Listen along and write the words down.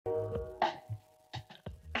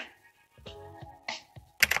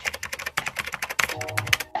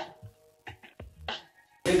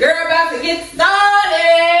about to get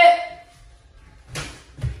started.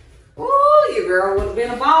 Ooh, your girl would have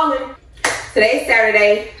been a baller. Today's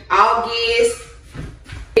Saturday, August.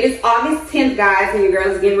 It is August 10th, guys, and your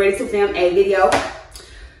girl is getting ready to film a video.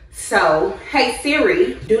 So, hey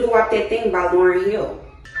Siri, do the Wop That Thing by Lauryn Hill.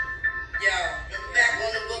 Yo, back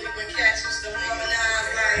on the boogie when cats used to harmonize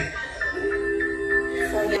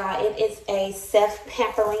like. So y'all, it is a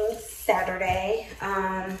self-pampering Saturday.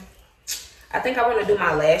 I think I want to do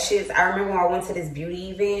my lashes. I remember when I went to this beauty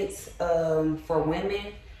event for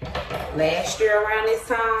women last year around this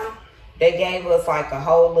time. They gave us like a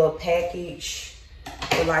whole little package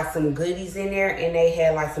with like some goodies in there, and they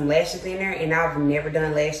had like some lashes in there, and I've never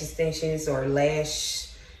done lash extensions or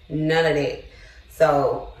none of that.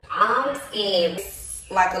 So I'm scared.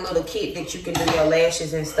 It's like a little kit that you can do your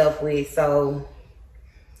lashes and stuff with. So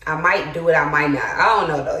I might do it, I might not. I don't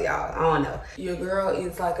know though, y'all. I don't know. Your girl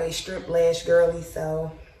is like a strip lash girly,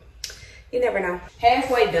 so you never know.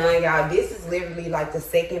 Halfway done, y'all. This is literally like the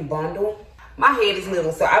second bundle. My head is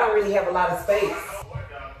little, so I don't really have a lot of space.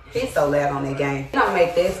 He's so loud on that game. It don't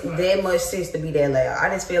make that much sense to be that loud. I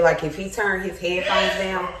just feel like if he turned his headphones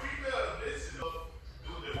down.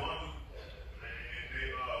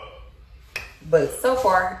 But so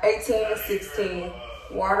far, 18 and 16,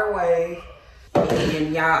 waterway.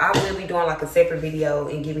 And y'all, I will be doing like a separate video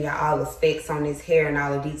and giving y'all all the specs on this hair and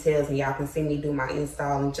all the details, and y'all can see me do my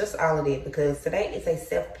install and just all of that, because today is a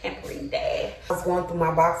self-pampering day. I was going through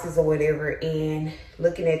my boxes or whatever and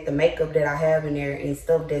looking at the makeup that I have in there and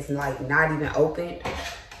stuff that's like not even opened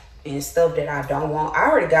and stuff that I don't want. I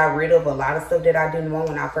already got rid of a lot of stuff that I didn't want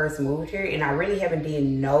when I first moved here, and I really haven't did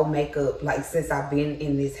no makeup like since I've been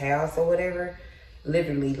in this house or whatever.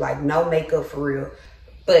 Literally like no makeup for real.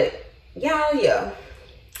 But y'all, yeah,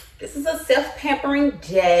 this is a self-pampering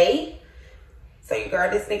day. So your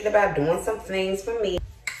girl is thinking about doing some things for me.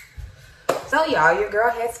 So y'all, your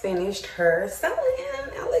girl has finished her sewing.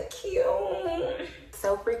 I look cute.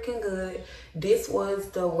 So freaking good. This was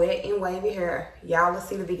the wet and wavy hair. Y'all will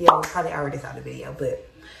see the video. Probably already saw the video, but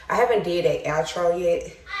I haven't did an outro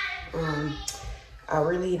yet. I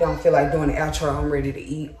really don't feel like doing an outro. I'm ready to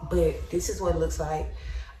eat, but this is what it looks like.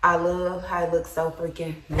 I love how it looks so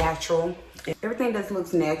freaking natural. Everything just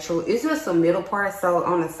looks natural. It's just the middle part. So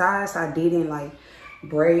on the sides, I didn't like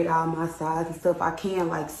braid all my sides and stuff. I can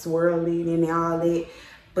like swirl it and all that.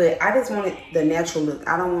 But I just wanted the natural look.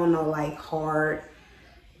 I don't want no like hard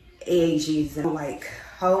edges and like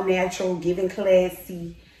whole natural, giving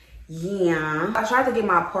classy. Yeah. I tried to get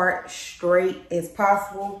my part straight as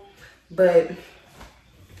possible, but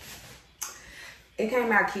it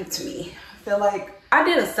came out cute to me. I feel like I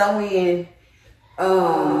did a sew-in,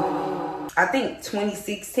 I think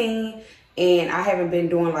 2016, and I haven't been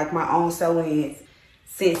doing like my own sew-ins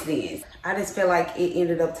since then. I just feel like it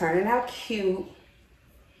ended up turning out cute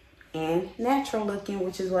and natural looking,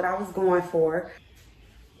 which is what I was going for.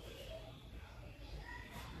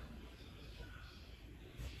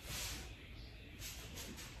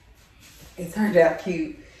 It turned out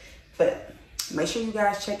cute, but make sure you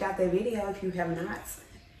guys check out that video if you have not.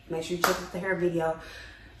 Make sure you check out the hair video.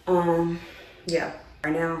 Yeah,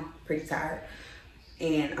 right now, pretty tired.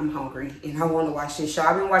 And I'm hungry. And I want to watch this show.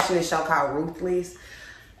 I've been watching this show called Ruthless.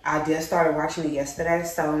 I just started watching it yesterday.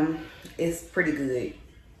 So, it's pretty good.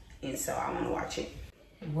 And so, I want to watch it.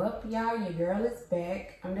 Well, y'all, your girl is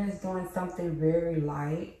back. I'm just doing something very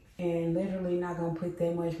light. And literally not going to put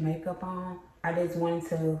that much makeup on. I just wanted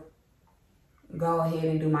to go ahead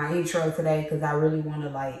and do my intro today, because I really want to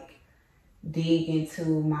like dig into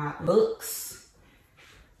my books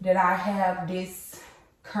that I have this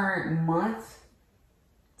current month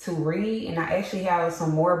to read, and I actually have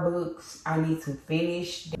some more books I need to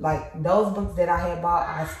finish. Like those books that I had bought,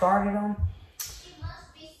 I started them. She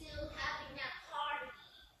must be still having that party.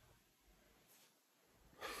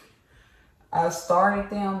 I started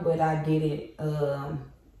them, but I didn't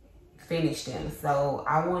finish them. So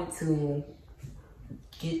I want to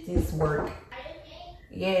get this work.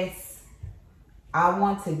 Yes. I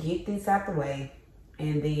want to get this out the way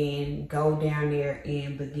and then go down there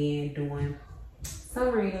and begin doing some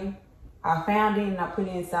reading. I found it and I put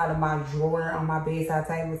it inside of my drawer on my bedside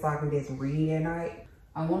table so I can just read at night.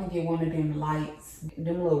 I want to get one of them lights,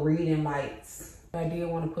 them little reading lights. I did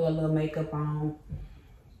want to put a little makeup on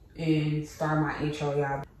and start my intro,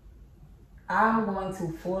 y'all. I'm going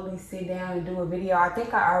to fully sit down and do a video. I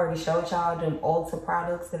think I already showed y'all them Ulta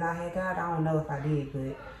products that I had got. I don't know if I did,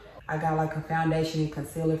 but I got like a foundation and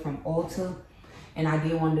concealer from Ulta, and I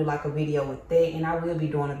did want to do like a video with that, and I will be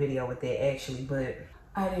doing a video with that actually, but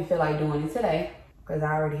I didn't feel like doing it today because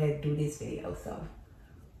I already had to do this video. So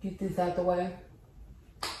get this out the way,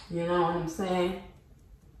 You know what I'm saying?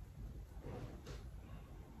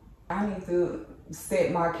 I need to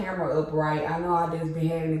set my camera up right. I know I just be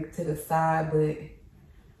having it to the side, but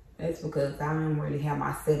that's because I don't really have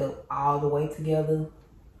my setup all the way together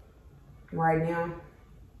right now,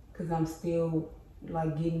 because I'm still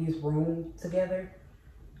like getting this room together.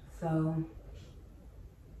 So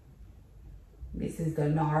this is the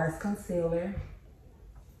NARS concealer,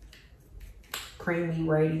 creamy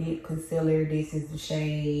radiant concealer. This is the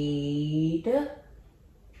shade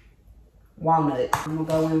Walnut. I'm gonna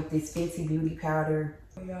go in with this Fenty Beauty powder.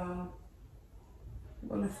 Y'all, I'm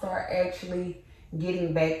gonna start actually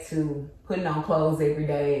getting back to putting on clothes every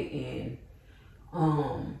day,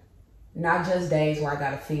 and not just days where I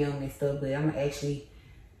gotta film and stuff, but I'm gonna actually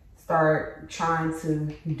start trying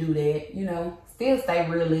to do that, you know, still stay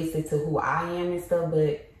realistic to who I am and stuff,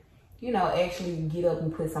 but you know, actually get up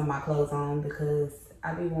and put some of my clothes on, because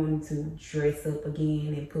I be wanting to dress up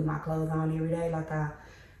again and put my clothes on every day like I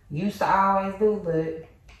used to always do, but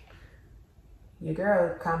your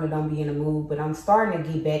girl kind of don't be in the mood. But I'm starting to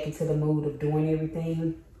get back into the mood of doing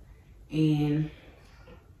everything, and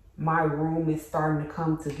my room is starting to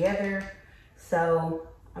come together, so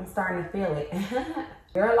I'm starting to feel it.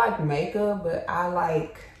 Girl like makeup, but I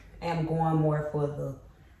am going more for the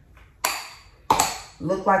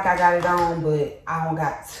look like I got it on, but I don't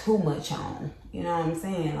got too much on. You know what I'm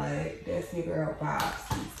saying? Like, that's your girl vibes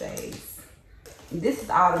these days. This is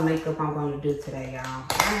all the makeup I'm gonna do today, y'all.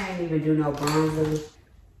 I ain't even do no bronzers.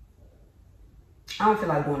 I don't feel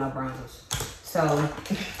like doing no bronzers. So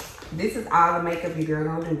this is all the makeup your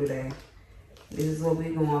girl gonna do today. This is what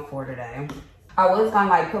we're going for today. I was gonna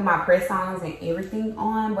like put my press-ons and everything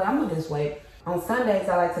on, but I'm gonna just wait. On Sundays,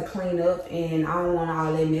 I like to clean up, and I don't want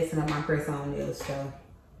all that messing up my press-on nails. So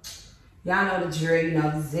y'all know the drill, you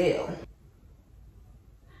know the zill.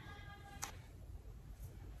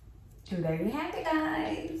 And there you have it,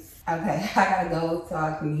 guys. Okay, I gotta go so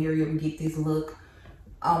I can hurry up and get this look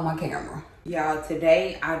on my camera. Y'all,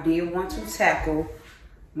 today I did want to tackle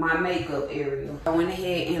my makeup area. I went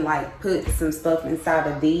ahead and like put some stuff inside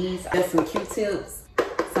of these. Just some Q-tips,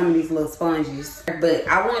 some of these little sponges. But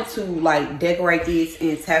I want to like decorate this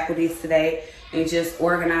and tackle this today and just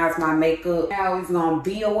organize my makeup, how it's gonna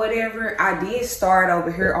be or whatever. I did start over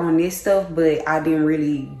here on this stuff, but I didn't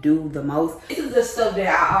really do the most. This is the stuff that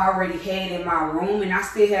I already had in my room, and I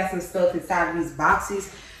still have some stuff inside of these boxes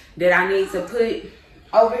that I need to put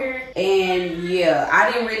over here. And yeah, I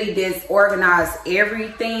didn't really disorganize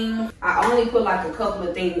everything. I only put like a couple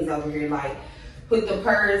of things over here, like put the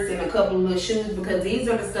purse and a couple of little shoes, because these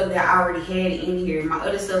are the stuff that I already had in here. My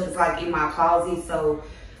other stuff is like in my closet, so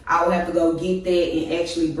I will have to go get that and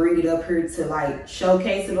actually bring it up here to like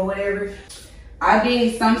showcase it or whatever. I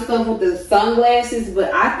did some stuff with the sunglasses,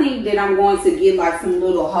 but I think that I'm going to get like some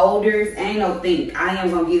little holders. Ain't no think. I am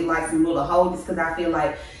going to get like some little holders, because I feel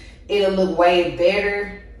like it'll look way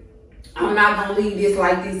better. I'm not going to leave this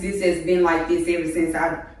like this. This has been like this ever since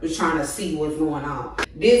I was trying to see what's going on.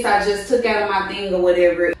 This I just took out of my thing or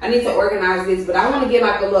whatever. I need to organize this, but I want to get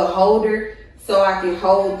like a little holder so I can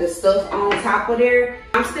hold the stuff on top of there.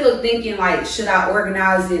 I'm still thinking like, should I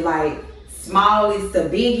organize it like smallest to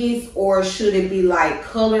biggest, or should it be like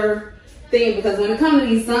color thing? Because when it comes to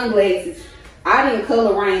these sunglasses, I didn't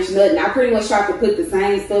color range nothing. I pretty much tried to put the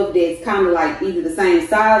same stuff that's kind of like either the same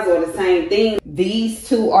size or the same thing. These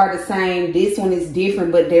two are the same. This one is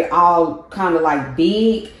different, but they're all kind of like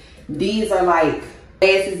big. These are like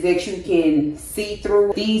glasses that you can see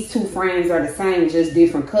through. These two frames are the same, just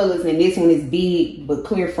different colors, and this one is big but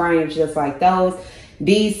clear frames just like those.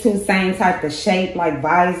 These two same type of shape, like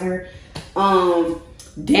visor.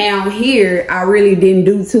 Down here I really didn't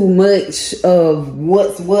do too much of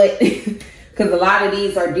what's what because a lot of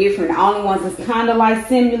these are different. The only ones that's kind of like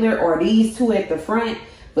similar are these two at the front,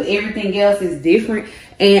 but everything else is different.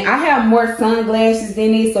 And I have more sunglasses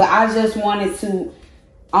than this, so I just wanted to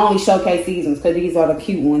only showcase these ones because these are the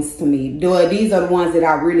cute ones to me. These are the ones that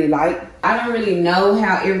I really like. I don't really know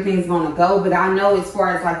how everything's gonna go, but I know as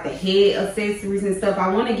far as like the head accessories and stuff,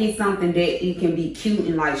 I want to get something that it can be cute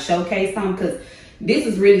and like showcase them, because this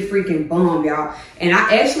is really freaking bomb, y'all. And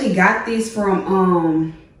I actually got this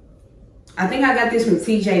from I think I got this from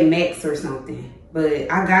TJ Maxx or something, but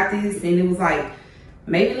I got this and it was like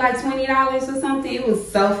maybe like $20 or something. It was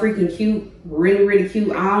so freaking cute, really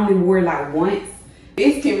cute. I only wore it like once.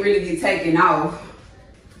 This can really get taken off.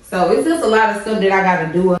 So it's just a lot of stuff that I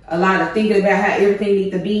gotta do. A lot of thinking about how everything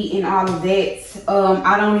needs to be and all of that.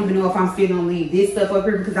 I don't even know if I'm still gonna leave this stuff up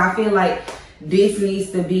here, because I feel like this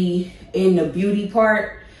needs to be in the beauty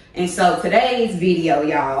part. And so today's video,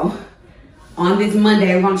 y'all, On this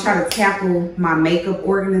Monday, I'm gonna try to tackle my makeup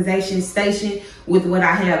organization station with what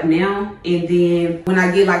I have now. And then when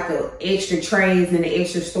I get like the extra trays and the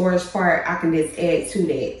extra storage part, I can just add to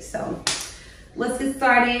that. So let's get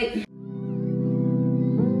started.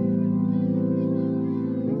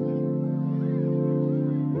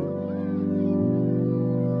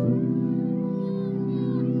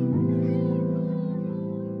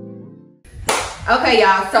 Okay,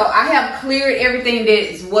 y'all, so I have cleared everything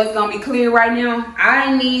that's what's gonna be clear right now.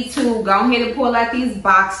 I need to go ahead and pull out these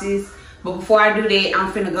boxes, but before I do that,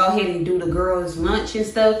 I'm finna go ahead and do the girls' lunch and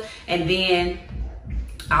stuff, and then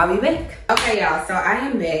I'll be back. Okay, y'all, so I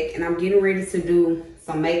am back, and I'm getting ready to do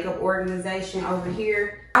some makeup organization over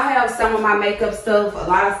here. I have some of my makeup stuff, a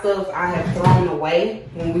lot of stuff I have thrown away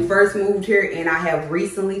when we first moved here, and I have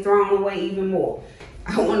recently thrown away even more.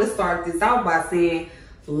 I wanna start this off by saying,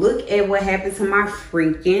 look at what happened to my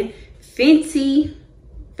freaking Fenty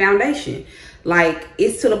foundation. Like,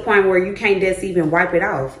 it's to the point where you can't just even wipe it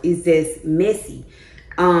off. It's just messy.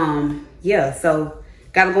 Yeah, so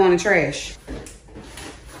gotta go in the trash.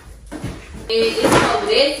 It's so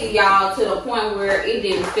messy, y'all, to the point where it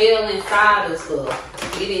didn't spill inside of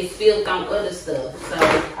stuff. It didn't spill on other stuff. So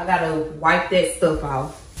I gotta wipe that stuff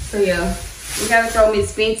off. So yeah, we gotta throw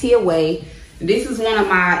Miss Fenty away. This is one of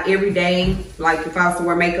my everyday, like if I was to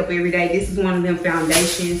wear makeup every day, this is one of them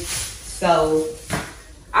foundations. So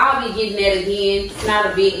I'll be getting that again. It's not a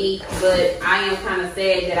biggie, but I am kind of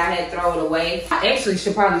sad that I had to throw it away. I actually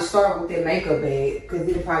should probably start with that makeup bag because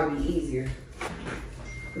it'll probably be easier.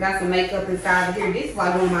 Got some makeup inside of here. This is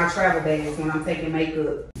like one of my travel bags when I'm taking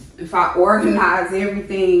makeup. If I organize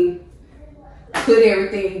everything, put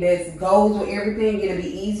everything that goes with everything, it'll be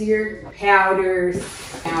easier. Powders,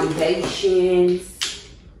 foundations,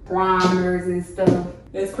 primers and stuff.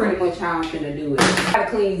 That's pretty much how I'm gonna do it. I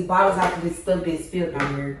gotta clean these bottles out of this stuff that's spilled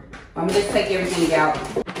on here. I'm gonna just take everything out.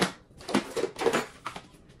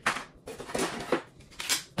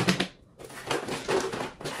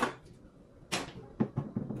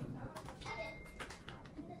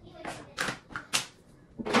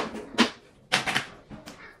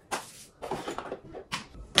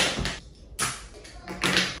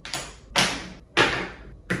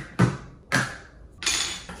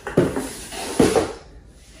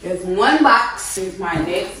 There's one box. Here's my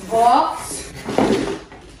next box.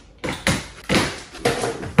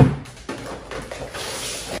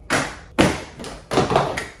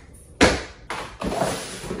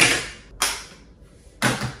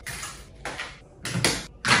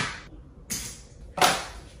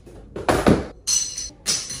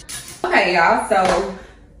 Okay, y'all, so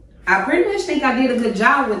I pretty much think I did a good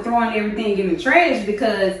job with throwing everything in the trash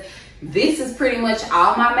because this is pretty much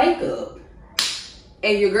all my makeup.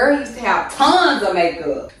 And your girl used to have tons of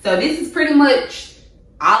makeup. So this is pretty much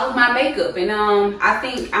all of my makeup. And I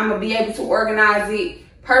think I'm gonna be able to organize it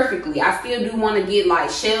perfectly. I still do wanna get like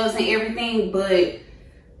shelves and everything, but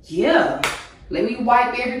yeah. Let me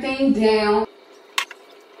wipe everything down.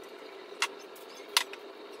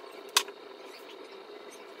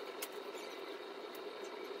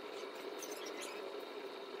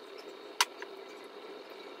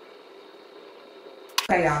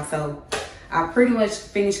 Okay, y'all, so I pretty much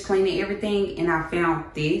finished cleaning everything and I found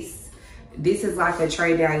this. This is like a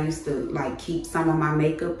tray that I used to like keep some of my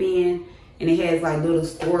makeup in. And it has like little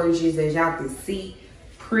storages, as y'all can see.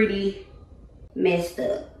 Pretty messed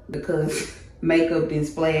up because makeup been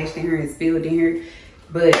splashed in here and spilled in here.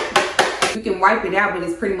 But you can wipe it out, but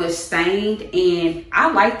it's pretty much stained. And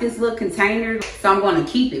I like this little container, so I'm gonna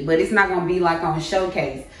keep it, but it's not gonna be like on a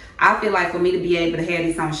showcase. I feel like for me to be able to have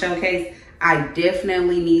this on showcase, I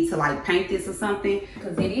definitely need to like paint this or something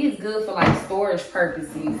because it is good for like storage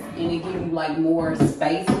purposes and it gives you like more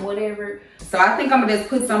space or whatever. So I think I'm gonna just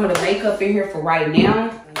put some of the makeup in here for right now.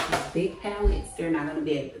 These big palettes, they're not gonna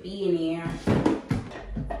be able to be in here.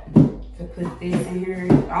 To put this in here.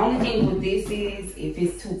 The only thing with this is if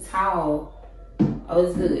it's too tall, oh,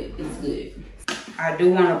 it's good, it's good. I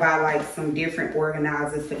do want to buy like some different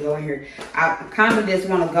organizers to go in here. I kind of just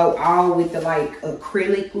want to go all with the like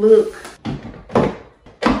acrylic look.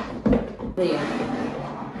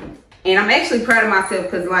 Yeah. And I'm actually proud of myself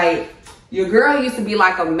because like your girl used to be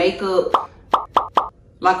like a makeup,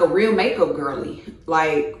 like a real makeup girly.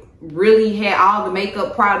 Like really had all the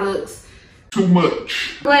makeup products. Too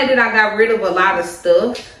much. Glad that I got rid of a lot of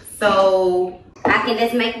stuff. So I can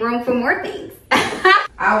just make room for more things.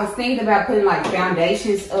 I was thinking about putting like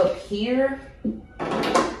foundations up here.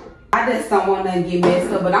 I just don't want to get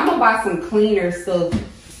messed up, but I'm gonna buy some cleaner stuff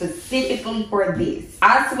specifically for this.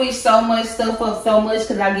 I switch so much stuff up so much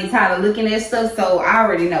because I get tired of looking at stuff, so I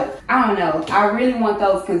already know. I don't know. I really want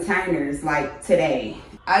those containers like today.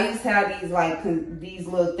 I used to have these like these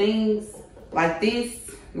little things like this,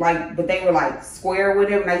 like, but they were like square or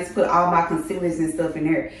whatever, and I used to put all my concealers and stuff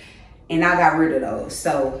in there, and I got rid of those.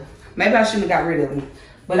 So maybe I shouldn't have got rid of them.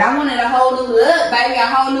 But I wanted a whole new look, baby, a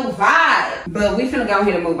whole new vibe. But we finna go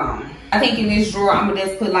ahead and move on. I think in this drawer, I'm gonna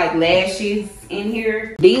just put like lashes in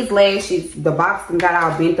here. These lashes, the box got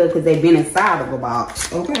all bent up because they've been inside of a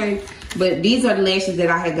box, okay? But these are the lashes that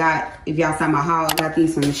I had got, if y'all saw my haul, I got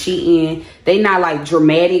these from the Shein. They not like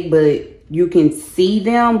dramatic, but you can see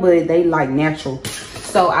them, but they like natural.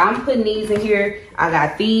 So I'm putting these in here. I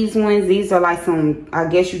got these ones. These are like some, I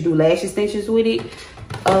guess you do lash extensions with it.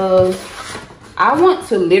 I want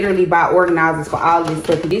to literally buy organizers for all this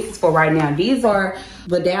stuff. This is for right now. These are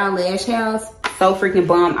Baddie Lash House. So freaking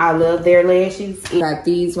bomb. I love their lashes. And got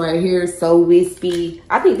these right here. So wispy.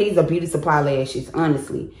 I think these are beauty supply lashes,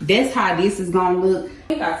 honestly. That's how this is gonna look. I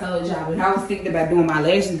think I told y'all, but I was thinking about doing my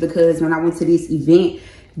lashes because when I went to this event,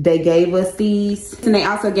 they gave us these. And they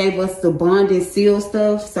also gave us the bond and seal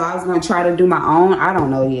stuff. So I was gonna try to do my own. I don't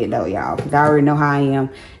know yet though, y'all. Because I already know how I am.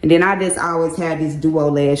 And then I just always have this duo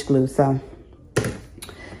lash glue. So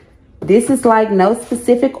this is like no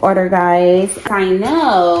specific order, guys. I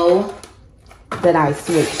know that I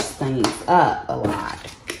switch things up a lot.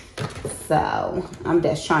 So I'm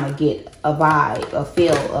just trying to get a vibe, a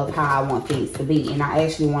feel of how I want things to be. And I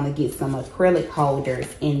actually want to get some acrylic holders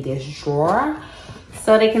in this drawer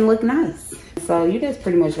so they can look nice. So you just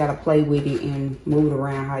pretty much got to play with it and move it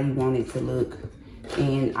around how you want it to look.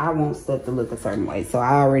 And I want stuff to look a certain way. So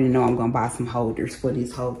I already know I'm going to buy some holders for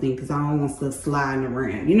this whole thing because I don't want stuff sliding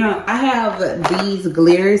around. You know, I have these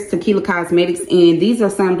glitters, Tequila Cosmetics, and these are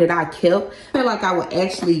some that I kept. I feel like I would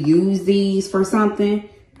actually use these for something.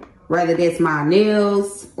 Whether that's my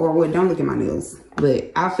nails or what, don't look at my nails.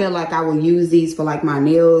 But I feel like I would use these for like my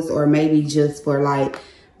nails or maybe just for like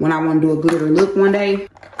when I want to do a glitter look one day.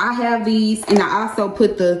 I have these, and I also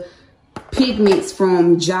put the pigments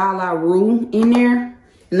from 𝘽𝙪𝙨𝙚 in there,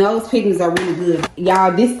 and those pigments are really good, y'all.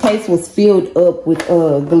 This case was filled up with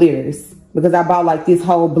glitters because I bought like this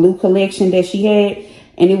whole blue collection that she had,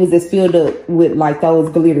 and it was just filled up with like those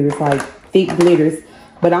glitters, like thick glitters.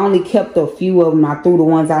 But I only kept a few of them. I threw the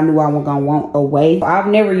ones I knew I was gonna want away. I've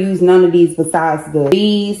never used none of these besides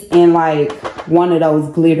these and like one of those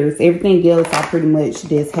glitters. Everything else I pretty much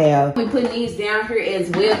just have. We put these down here as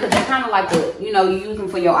well because they're kind of like you know, you use them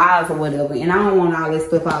for your eyes or whatever. And I don't want all this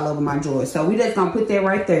stuff all over my drawer. So we just gonna put that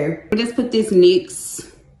right there. We just put this NYX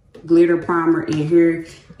glitter primer in here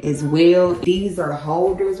as well. These are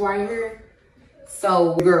holders right here.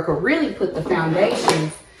 So girl could really put the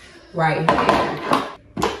foundation right here.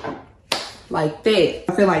 Like that.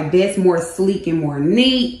 I feel like that's more sleek and more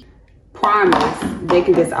neat. Primers, they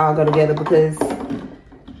can just all go together because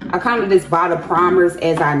I kind of just buy the primers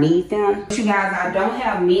as I need them. You guys, I don't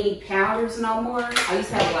have many powders no more. I used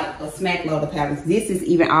to have like a smack load of powders. This is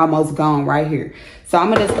even almost gone right here. So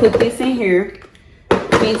I'm gonna just put this in here.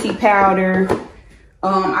 Fenty powder.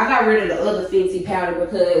 I got rid of the other Fenty powder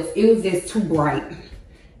because it was just too bright.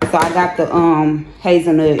 So I got the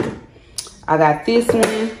hazelnut. I got this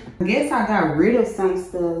one. I guess I got rid of some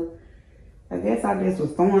stuff. I guess I just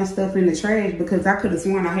was throwing stuff in the trash because I could have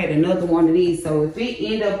sworn I had another one of these. So if it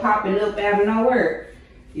end up popping up out of nowhere,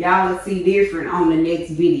 y'all will see different on the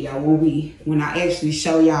next video when I actually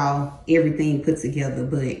show y'all everything put together.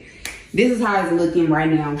 But this is how it's looking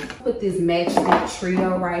right now. Put this matchstick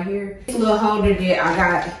trio right here. This little holder that I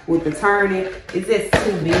got with the turning, it's just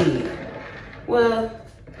too big. Well,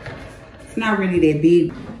 it's not really that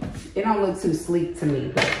big. It don't look too sleek to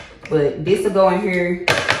me. But this will go in here.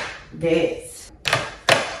 This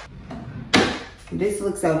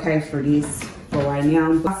looks okay for this for right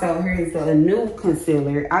now. So here's the new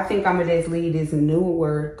concealer. I think I'm gonna just leave this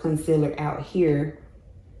newer concealer out here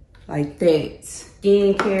like that.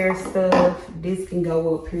 Skincare stuff, this can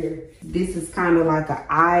go up here. This is kind of like an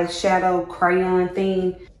eyeshadow crayon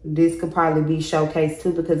thing. This could probably be showcased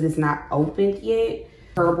too because it's not opened yet.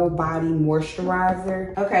 Herbal Body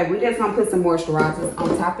Moisturizer. Okay, we're just gonna put some moisturizers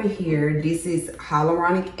on top of here. This is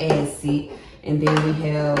hyaluronic acid, and then we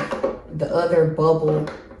have the other bubble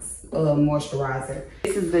moisturizer.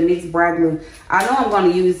 This is the NYX Bright Glue. I know I'm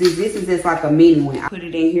gonna use this. This is just like a mini one. I put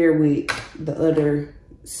it in here with the other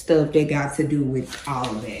stuff that got to do with all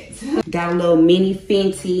of that. Got a little mini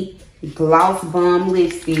Fenty Gloss Bomb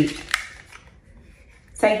lipstick.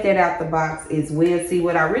 Take that out the box as well. See,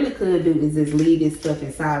 what I really could do is just leave this stuff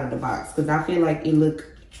inside of the box because I feel like it look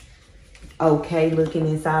okay looking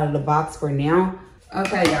inside of the box for now.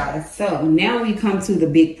 Okay, guys, so now we come to the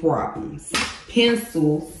big problems.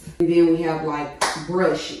 Pencils, and then we have like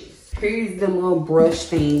brushes. Here's the little brush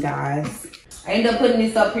thing, guys. I ended up putting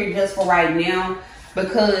this up here just for right now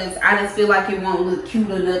because I just feel like it won't look cute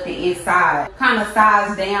or nothing inside. Kind of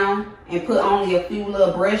size down and put only a few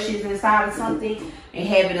little brushes inside of something and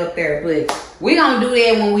have it up there. But we're gonna do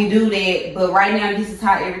that when we do that. But right now, this is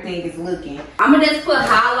how everything is looking. I'm gonna just put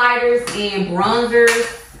highlighters and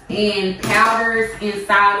bronzers and powders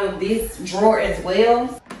inside of this drawer as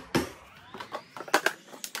well.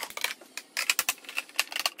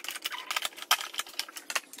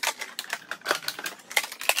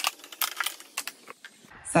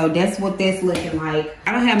 So that's what that's looking like.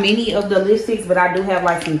 I don't have many of the lipsticks, but I do have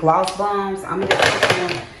like some gloss bombs. I'm gonna put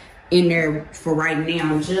them in there for right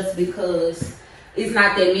now just because it's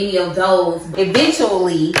not that many of those.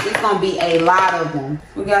 Eventually, it's gonna be a lot of them.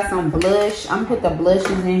 We got some blush. I'm gonna put the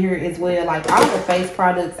blushes in here as well. Like all the face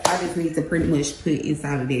products, I just need to pretty much put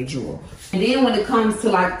inside of that drawer. And then when it comes to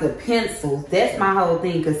like the pencils, that's my whole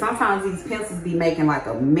thing. Because sometimes these pencils be making like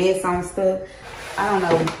a mess on stuff. I don't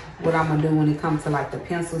know what I'm gonna do when it comes to like the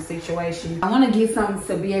pencil situation. I want to get something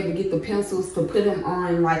to be able to get the pencils to put them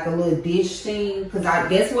on like a little dish thing. Because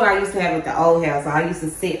that's what I used to have at the old house. I used to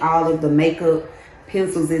set all of the makeup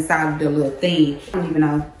pencils inside of the little thing. I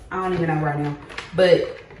don't even know right now.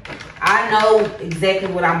 But I know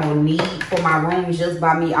exactly what I'm gonna need for my room just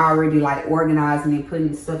by me already like organizing and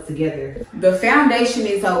putting stuff together. The foundation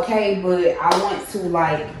is okay, but I want to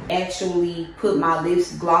like actually put my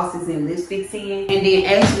lips, glosses and lipsticks in, and then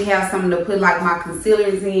actually have something to put like my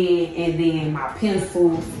concealers in, and then my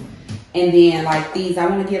pencils, and then like these. I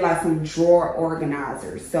want to get like some drawer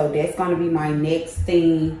organizers. So that's gonna be my next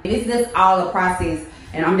thing. It's just all a process,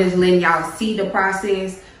 and I'm just letting y'all see the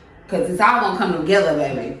process, because it's all gonna come together,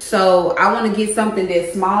 baby. So I want to get something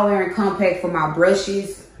that's smaller and compact for my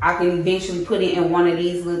brushes. I can eventually put it in one of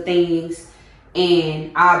these little things,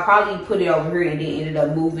 and I'll probably put it over here and then ended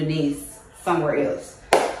up moving this somewhere else.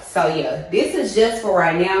 So yeah, this is just for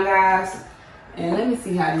right now, guys. And let me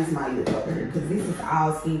see how this might look over here, because this is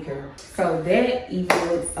all skincare. So that even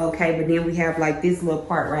looks okay, but then we have like this little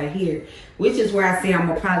part right here, which is where I say I'm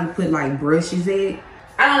gonna probably put like brushes in.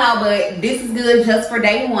 I don't know, but this is good just for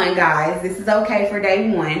day one, guys. This is okay for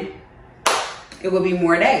day one. It will be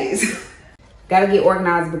more days. Gotta get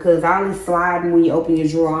organized because all this sliding when you open your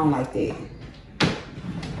drawer, I don't like that.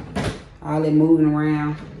 All that moving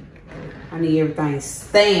around. I need everything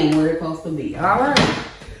staying where it's supposed to be. All right.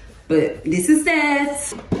 But this is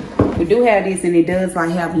that. We do have this, and it does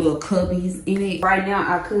like have little cubbies in it. Right now,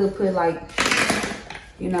 I could put like,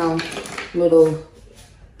 you know, little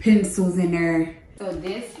pencils in there. So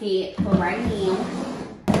this it for right now.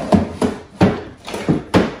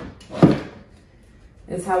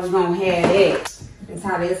 That's how we're gonna have it. That's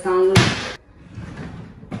how that's gonna look.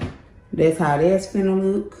 That's how that's finna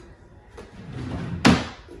look.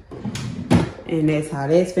 And that's how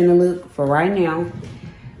that's finna look for right now.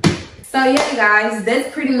 So yeah, guys,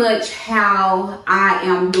 that's pretty much how I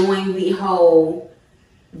am doing the whole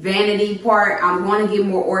vanity part. I'm going to get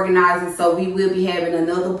more organizing, so we will be having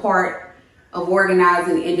another part of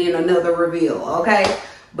organizing and then another reveal, okay?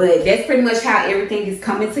 But that's pretty much how everything is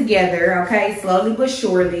coming together, okay? Slowly but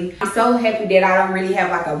surely. I'm so happy that I don't really have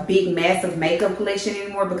like a big, massive makeup collection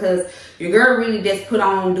anymore, because your girl really just put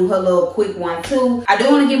on, do her little quick one too. I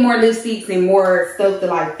do want to get more lipsticks and more stuff to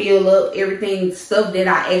like fill up everything, stuff that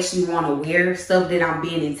I actually want to wear, stuff that I'm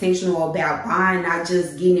being intentional about buying, not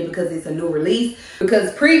just getting it because it's a new release.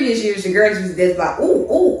 Because previous years, your girls used to just like, ooh,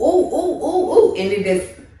 ooh, ooh, ooh, ooh, ooh, and it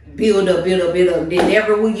just build up. They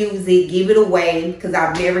never will use it, give it away, because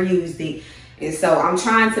I've never used it. And so I'm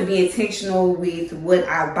trying to be intentional with what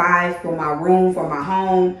I buy for my room, for my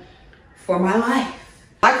home, for my life.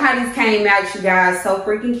 Like how this came out, you guys. So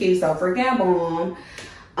freaking cute, so freaking bomb.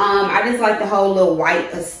 I just like the whole little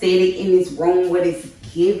white aesthetic in this room, what it's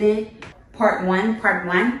giving. Part one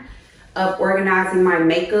of organizing my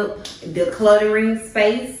makeup, decluttering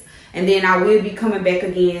space. And then I will be coming back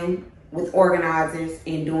again with organizers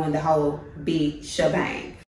and doing the whole big shebang.